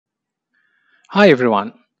Hi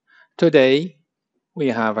everyone. Today we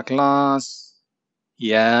have a class,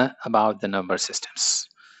 about the number systems.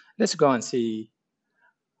 Let's go and see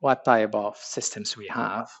what type of systems we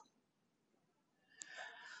have.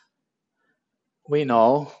 We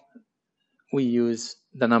know we use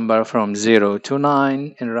the number from 0 to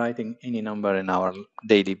 9 in writing any number in our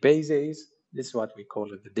daily basis. This is what we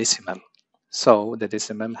call it the decimal. So the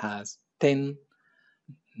decimal has 10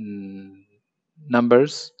 mm,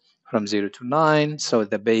 numbers from 0 to 9. So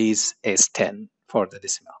the base is 10 for the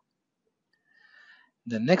decimal.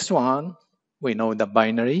 The next one, we know the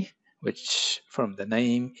binary, which from the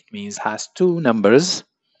name, it means has two numbers.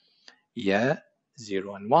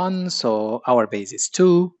 0 and 1. So our base is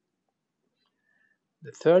 2.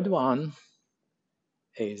 The third one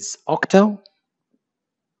is octal.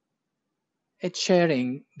 It's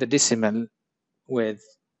sharing the decimal with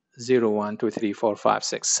 0, 1, 2, 3, 4, 5,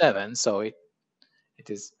 6, 7. So it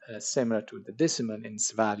is similar to the decimal in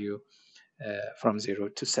its value from 0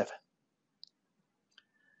 to 7.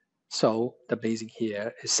 So the basic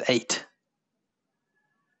here is 8.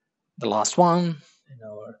 The last one in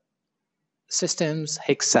our systems,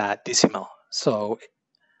 hexadecimal. So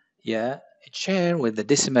it shares with the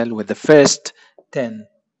decimal with the first 10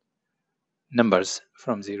 numbers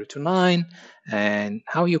from 0 to 9. And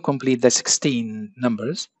how you complete the 16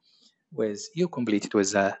 numbers with you complete it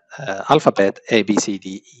with the alphabet A, B, C, D,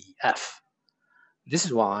 E, F. This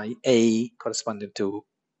is why A corresponding to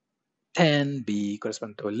 10, B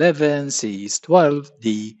corresponding to 11, C is 12,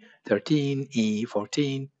 D 13, E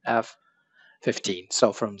 14, F 15.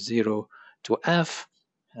 So from 0 to F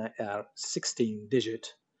are 16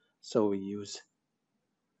 digit. So we use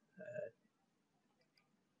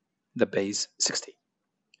the base 16.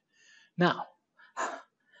 Now,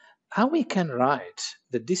 how we can write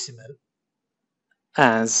the decimal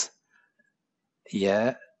as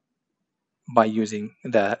by using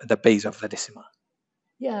the base of the decimal?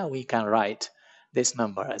 We can write this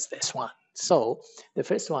number as this one. So the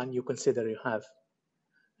first one, you consider you have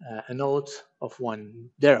a note of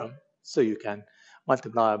 1 dirham. So you can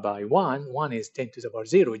multiply by 1. 1 is 10 to the power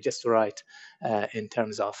 0, just to write in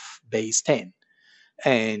terms of base 10.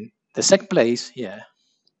 And the second place here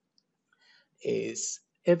is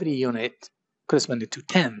every unit corresponding to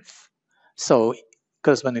tenth. So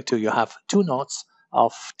corresponding to, you have two notes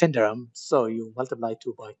of 10 dirham. So you multiply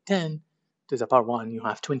 2 by 10 to the power 1, you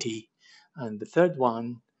have 20. And the third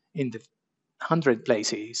one in the 100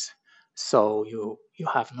 places. So you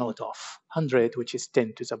have note of 100, which is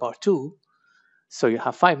 10 to the power 2. So you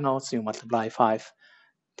have 5 notes, you multiply 5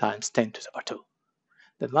 times 10 to the power 2.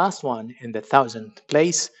 The last one in the 1000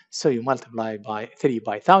 place, so you multiply by 3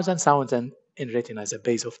 by 1000 in written as a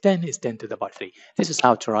base of 10 is 10 to the power 3. This is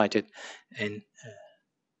how to write it. And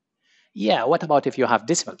what about if you have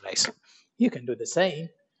decimal place? You can do the same,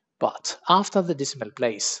 but after the decimal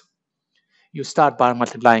place, you start by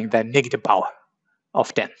multiplying the negative power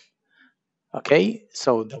of 10. Okay,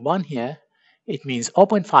 so the one here, it means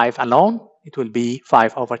 0.5 alone, it will be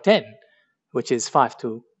 5 over 10, which is 5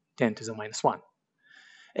 to 10 to the minus 1.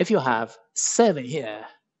 If you have 7 here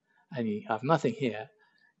and you have nothing here,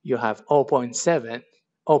 you have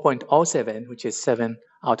 0.07, which is 7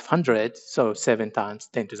 out of 100, so 7 times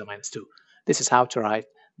 10 to the minus 2. This is how to write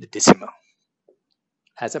the decimal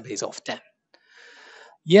as a base of 10.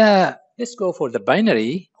 Let's go for the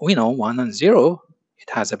binary. We know 1 and 0, it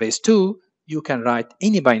has a base 2. You can write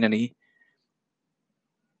any binary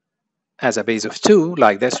as a base of 2,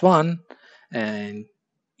 like this one, and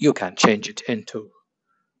you can change it into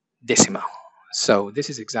decimal. So this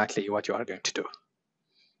is exactly what you are going to do.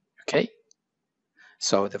 Okay,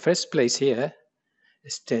 so the first place here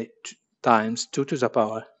is times 2 to the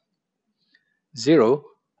power 0.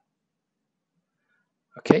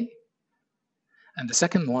 Okay, and the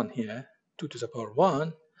second one here, 2 to the power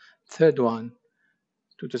 1. Third one,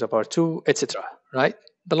 2 to the power 2, etc. Right?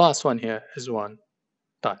 The last one here is 1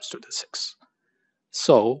 times 2 to the 6.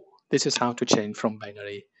 So this is how to change from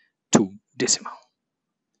binary to decimal.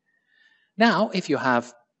 Now, if you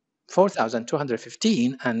have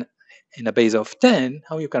 4215 and in a base of 10,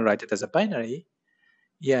 how you can write it as a binary?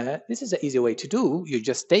 This is an easy way to do. You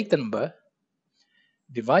just take the number,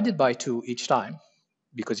 divide it by 2 each time,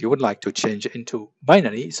 because you would like to change it into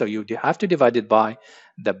binary. So you have to divide it by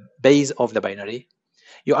the base of the binary.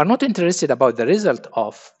 You are not interested about the result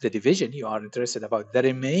of the division. You are interested about the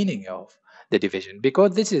remaining of the division,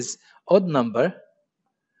 because this is odd number.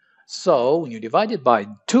 So when you divide it by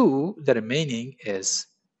 2, the remaining is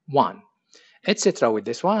 1, etc. with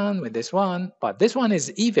this one, but this one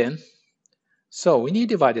is even. So when you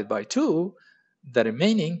divide it by 2, the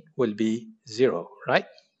remaining will be 0, right?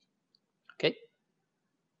 Okay,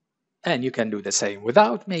 and you can do the same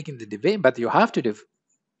without making the division, but you have to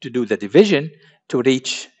do the division to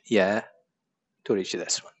reach, yeah, to reach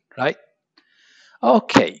this one, right?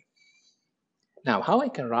 Okay, now how I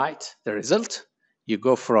can write the result? You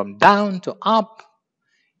go from down to up,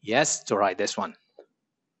 yes, to write this one.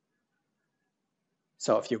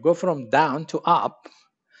 So if you go from down to up,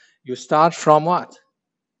 you start from what?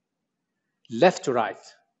 Left to right.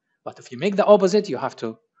 But if you make the opposite, you have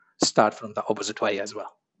to start from the opposite way as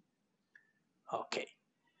well. Okay.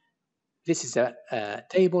 This is a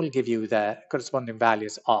table, give you the corresponding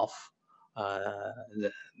values of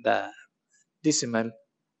the decimal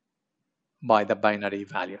by the binary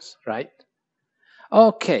values, right?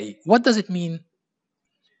 Okay, what does it mean?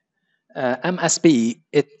 MSB,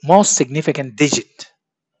 it most significant digit,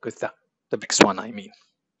 because the biggest one, I mean.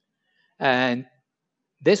 And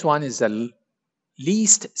this one is the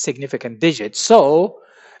least significant digit. So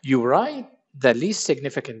you write the least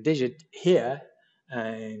significant digit here,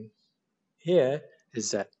 and here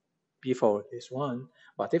is that before this one.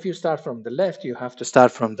 But if you start from the left, you have to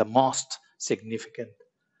start from the most significant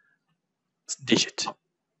digit.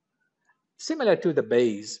 Similar to the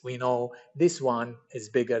base, we know this one is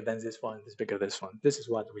bigger than this one, is bigger than this one. This is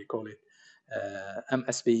what we call it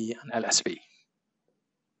MSB and LSB.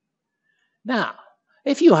 Now,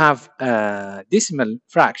 if you have a decimal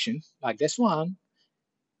fraction like this one,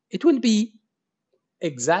 it will be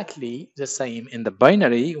exactly the same in the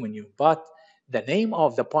binary when you, but the name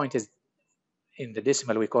of the point is in the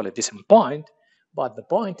decimal, we call it decimal point, but the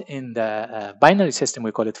point in the binary system,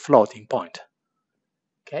 we call it floating point.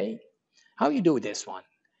 Okay, how you do this one?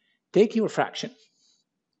 Take your fraction,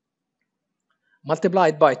 multiply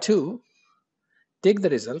it by 2, take the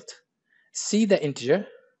result, see the integer,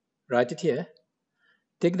 write it here,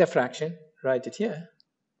 take the fraction, write it here,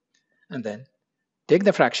 and then take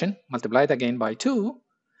the fraction, multiply it again by 2,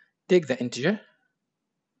 take the integer,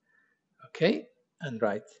 okay, and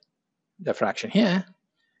write the fraction here,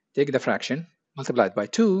 take the fraction, multiply it by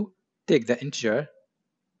 2, take the integer,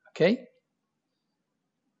 okay,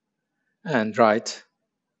 and write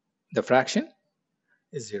the fraction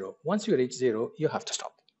is 0. Once you reach 0, you have to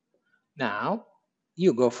stop. Now,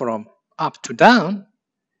 you go from up to down,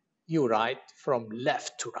 you write from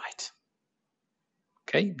left to right.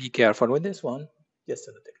 Okay, be careful with this one, just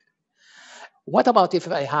a little bit. What about if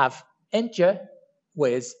I have integer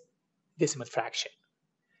with decimal fraction?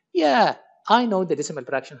 Yeah, I know the decimal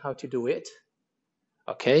fraction, how to do it.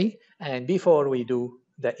 Okay, and before we do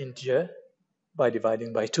the integer by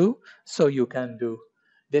dividing by 2, so you can do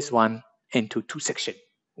this one into 2 sections.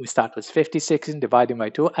 We start with 56 and dividing by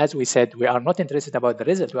 2. As we said, we are not interested about the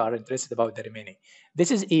result, we are interested about the remaining. This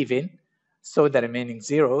is even, so the remaining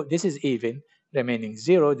 0. This is even, remaining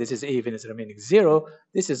 0. This is even, is remaining 0.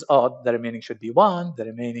 This is odd, the remaining should be 1. The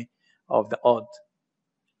remaining of the odd,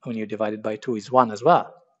 when you divide it by 2, is 1 as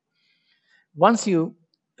well. Once you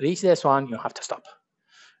reach this one, you have to stop,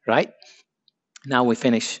 right? Now we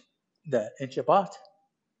finish the integer part.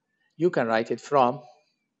 You can write it from,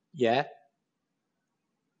 yeah.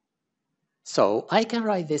 So I can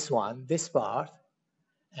write this one, this part,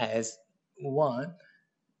 as 1,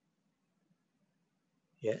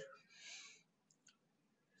 yeah.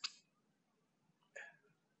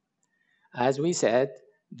 As we said,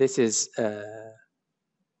 this is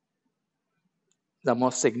the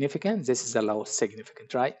most significant, this is the lowest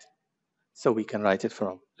significant, right? So we can write it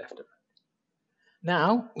from left to right.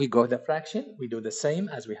 Now we go to the fraction, we do the same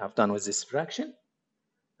as we have done with this fraction.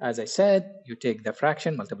 As I said, you take the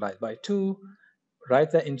fraction, multiply it by 2,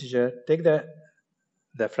 write the integer, take the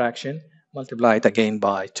fraction, multiply it again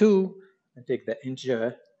by 2, and take the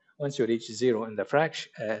integer. Once you reach 0 in the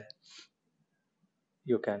fraction,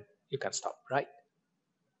 you can stop, right?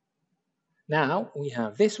 Now we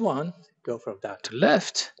have this one, go from down to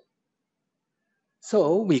left.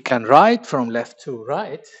 So we can write from left to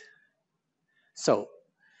right. So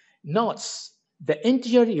notice the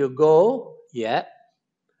integer you go, yeah,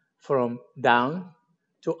 from down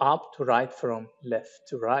to up to right, from left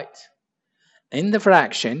to right. In the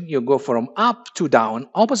fraction, you go from up to down,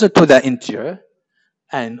 opposite to the integer,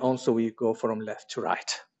 and also we go from left to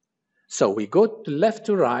right. So we go to left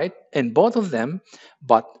to right in both of them,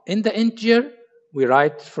 but in the integer, we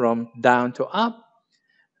write from down to up.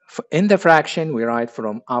 In the fraction, we write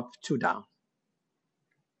from up to down.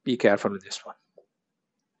 Be careful with this one.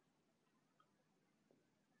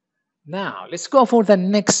 Now, let's go for the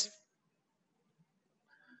next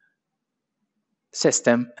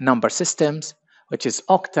system, number systems, which is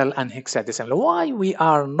octal and hexadecimal. Why we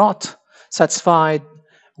are not satisfied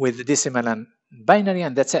with decimal and binary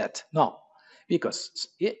and that's it? No. Because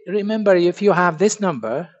remember, if you have this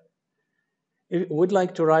number, if you would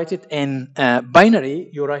like to write it in binary,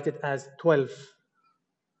 you write it as 12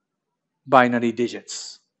 binary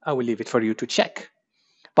digits. I will leave it for you to check.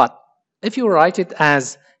 But if you write it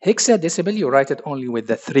as hexadecimal, you write it only with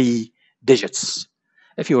the 3 digits.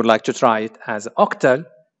 If you would like to try it as octal,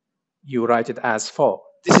 you write it as 4.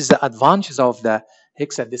 This is the advantages of the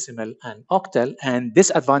hexadecimal and octal, and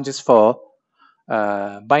disadvantages for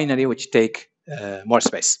binary, which take more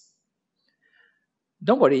space.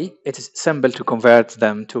 Don't worry, it is simple to convert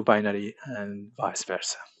them to binary and vice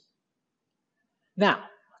versa. Now,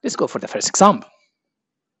 let's go for the first example.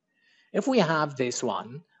 If we have this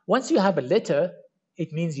one, once you have a letter,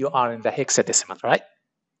 it means you are in the hexadecimal, right?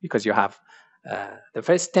 Because you have the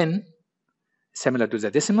first 10 similar to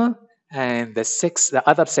the decimal, and the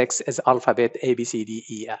other 6 is alphabet A, B, C, D,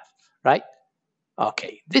 E, F, right?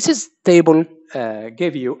 Okay, this is table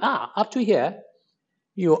give you, up to here,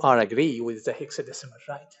 you are agree with the hexadecimal,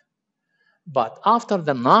 right? But after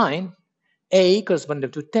the 9, A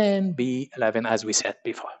corresponding to 10, B 11, as we said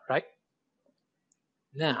before, right?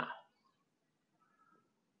 Now,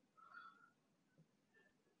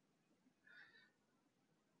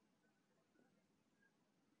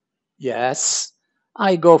 yes,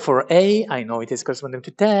 I go for A. I know it is corresponding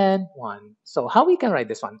to 10, 1. So how we can write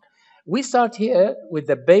this one? We start here with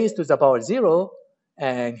the base to the power 0,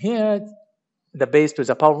 and here the base to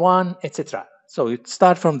the power 1, etc. So you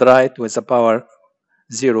start from the right with the power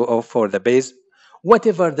 0 or for the base,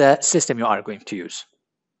 whatever the system you are going to use.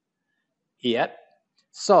 Yep.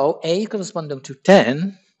 So A corresponding to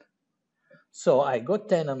 10. So I got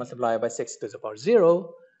 10 and multiply by 6 to the power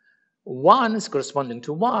 0. 1 is corresponding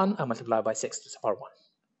to 1 and multiply by 6 to the power 1.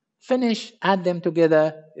 Finish, add them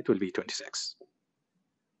together, it will be 26.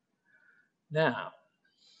 Now,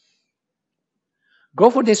 go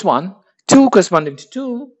for this one. 2 corresponding to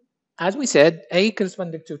 2. As we said, A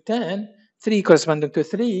corresponding to 10, 3 corresponding to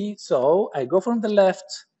 3. So I go from the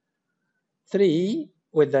left, 3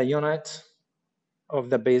 with the unit of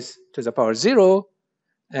the base to the power 0.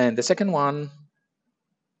 And the second one,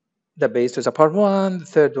 the base to the power 1. The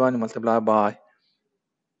third one multiplied by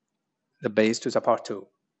the base to the power 2.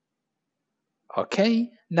 Okay,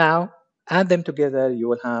 now add them together, you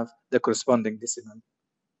will have the corresponding decimal,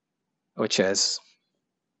 which is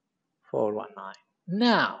 419.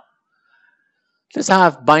 Now, let's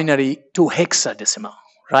have binary to hexadecimal,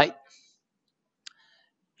 right?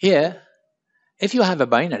 Here, if you have a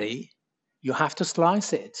binary, you have to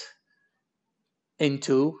slice it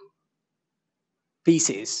into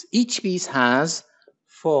pieces. Each piece has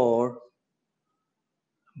 4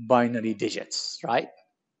 binary digits, right?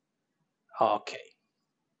 Okay.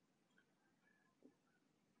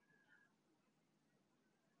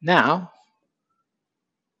 Now,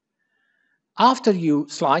 after you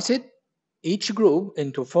slice it, each group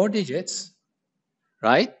into 4 digits,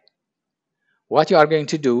 right? What you are going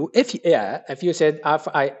to do, if you said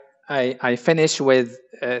I finish with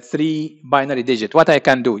 3 binary digits, what I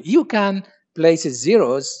can do, you can place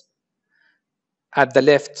zeros at the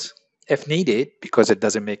left if needed, because it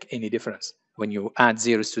doesn't make any difference when you add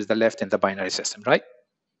zeros to the left in the binary system, right?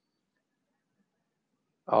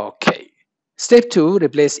 Okay. Step 2,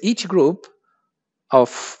 replace each group of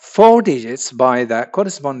 4 digits by the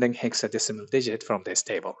corresponding hexadecimal digit from this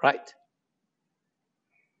table, right?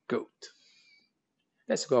 Good.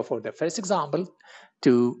 Let's go for the first example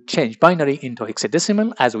to change binary into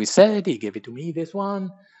hexadecimal. As we said, he gave it to me, this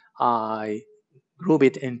one. I group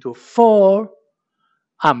it into 4.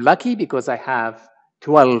 I'm lucky because I have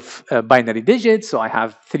 12 binary digits, so I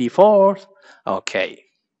have 3 4s. Okay.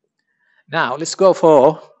 Now let's go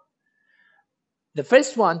for the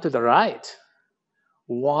first one to the right.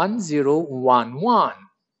 1011.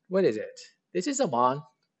 What is it? This is a 1.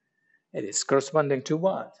 It is corresponding to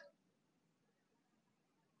what?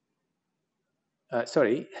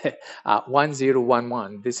 Sorry,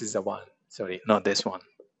 1011. This is the 1. Sorry, not this one.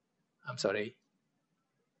 I'm sorry.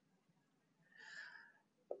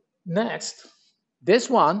 Next, this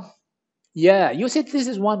one. Yeah, you said this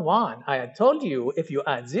is 1 1. I had told you if you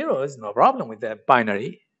add zeros, no problem with the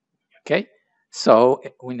binary. Okay, so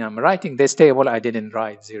when I'm writing this table, I didn't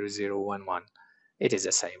write 0 0 1 1. It is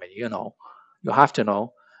the same, and you have to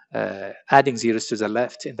know adding zeros to the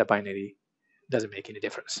left in the binary doesn't make any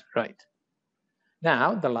difference, right?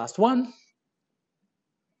 Now the last one.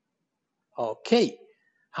 Okay,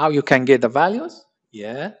 how you can get the values?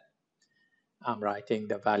 Yeah, I'm writing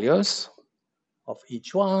the values of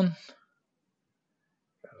each one.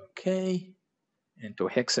 Okay, into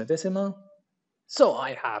hexadecimal. So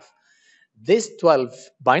I have these 12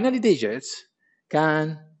 binary digits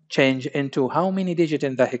can change into how many digits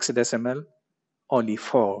in the hexadecimal? Only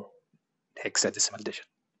 4 hexadecimal digit.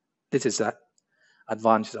 This is the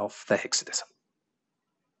advantage of the hexadecimal.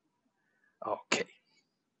 Okay.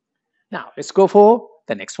 Now let's go for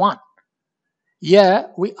the next one. Yeah,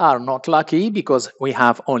 we are not lucky because we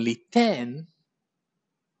have only 10.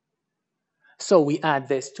 So we add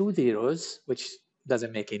these 2 zeros, which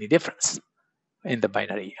doesn't make any difference in the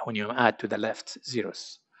binary when you add to the left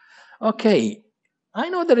zeros. Okay, I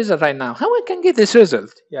know the result right now. How I can get this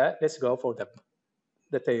result? Yeah, let's go for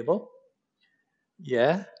the table.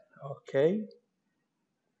 Yeah, okay.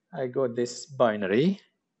 I got this binary.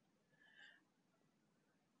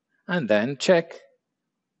 And then check.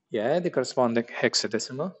 Yeah, the corresponding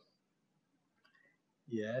hexadecimal.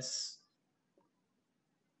 Yes.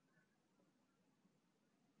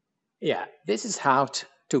 Yeah, this is how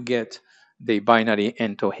to get the binary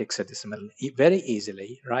into hexadecimal very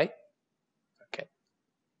easily, right? Okay.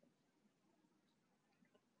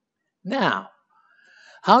 Now,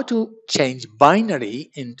 how to change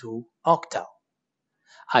binary into octal?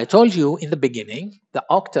 I told you in the beginning, the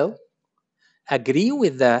octal agree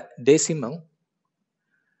with the decimal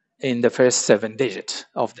in the first 7 digits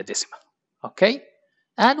of the decimal. Okay?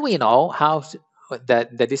 And we know how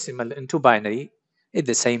that the decimal into binary is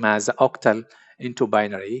the same as the octal into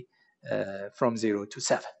binary from 0 to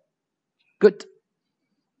 7. Good.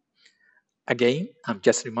 Again, I'm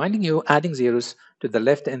just reminding you, adding zeros to the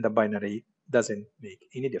left in the binary doesn't make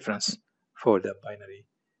any difference for the binary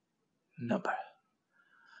number.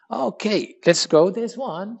 Okay, let's go this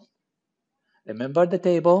one. Remember the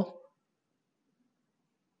table?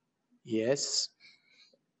 Yes.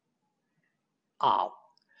 Oh.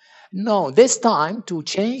 No, this time to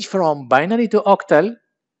change from binary to octal,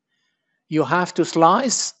 you have to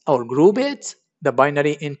slice or group it, the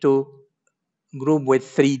binary into group with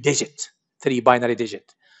 3 digits, 3 binary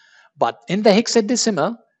digits. But in the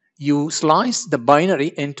hexadecimal, you slice the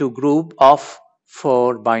binary into group of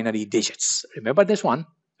 4 binary digits. Remember this one?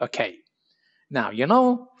 Okay. Now, you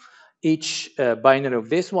know each binary of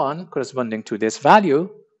this one corresponding to this value.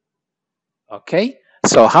 Okay.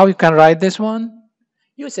 So how you can write this one?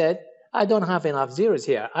 You said, I don't have enough zeros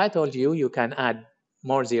here. I told you you can add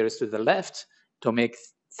more zeros to the left to make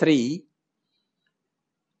 3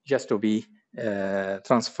 just to be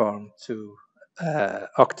transformed to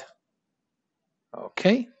octal.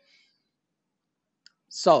 Okay.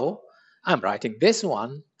 So I'm writing this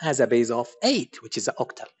one as a base of 8, which is an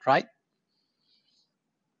octal, right?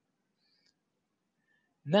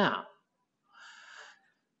 Now,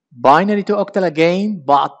 binary to octal again,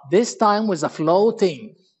 but this time with a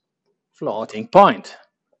floating point.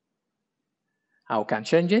 How can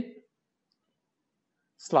change it?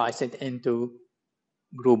 Slice it into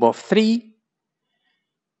group of 3.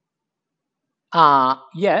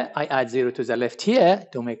 Yeah, I add 0 to the left here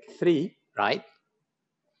to make 3, right?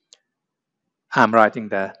 I'm writing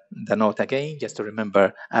the note again, just to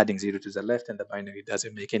remember adding 0 to the left and the binary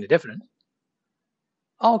doesn't make any difference.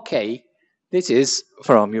 Okay, this is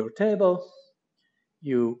from your table.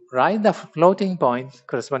 You write the floating point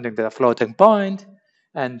corresponding to the floating point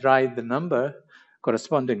and write the number,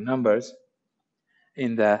 corresponding numbers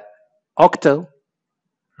in the octal,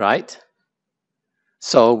 right?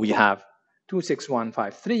 So we have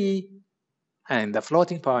 26153 and the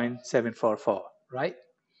floating point 744, right?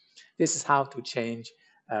 This is how to change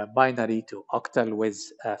binary to octal with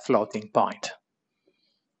a floating point.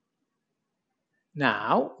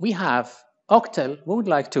 Now we have octal. We would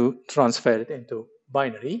like to transfer it into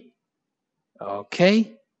binary.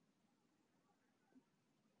 Okay.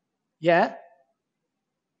 Yeah.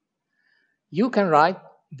 You can write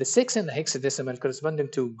the 6 in the hexadecimal corresponding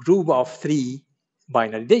to group of 3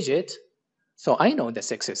 binary digits. So I know the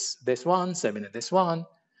 6 is this one, 7 is this one,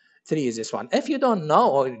 3 is this one. If you don't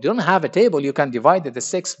know or you don't have a table, you can divide the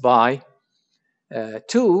 6 by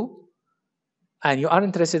 2. And you are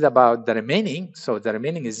interested about the remaining. So the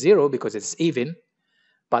remaining is 0 because it's even.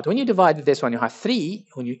 But when you divide this one, you have 3.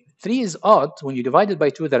 3 is odd. When you divide it by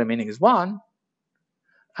 2, the remaining is 1.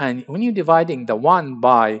 And when you're dividing the 1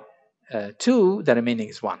 by 2, the remaining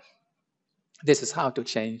is 1. This is how to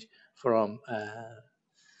change from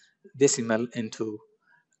decimal into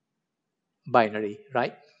binary,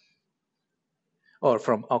 right? Or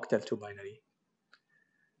from octal to binary.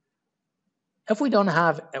 If we don't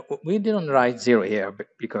have, we didn't write 0 here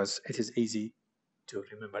because it is easy to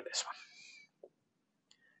remember this one.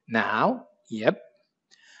 Now, yep,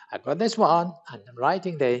 I got this one and I'm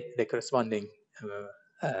writing the corresponding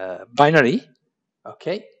binary.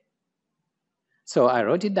 Okay. So I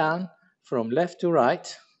wrote it down from left to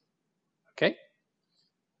right. Okay.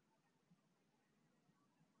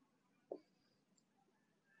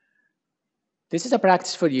 This is a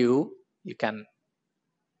practice for you. You can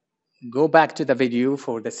go back to the video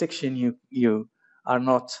for the section you are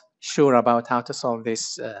not sure about how to solve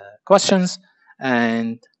these questions,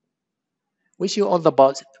 and wish you all the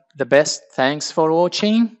best. Thanks for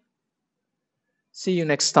watching. See you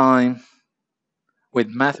next time with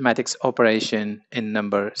mathematics operation in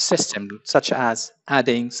number system, such as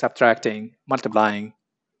adding, subtracting, multiplying.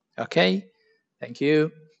 Okay, thank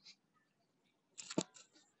you.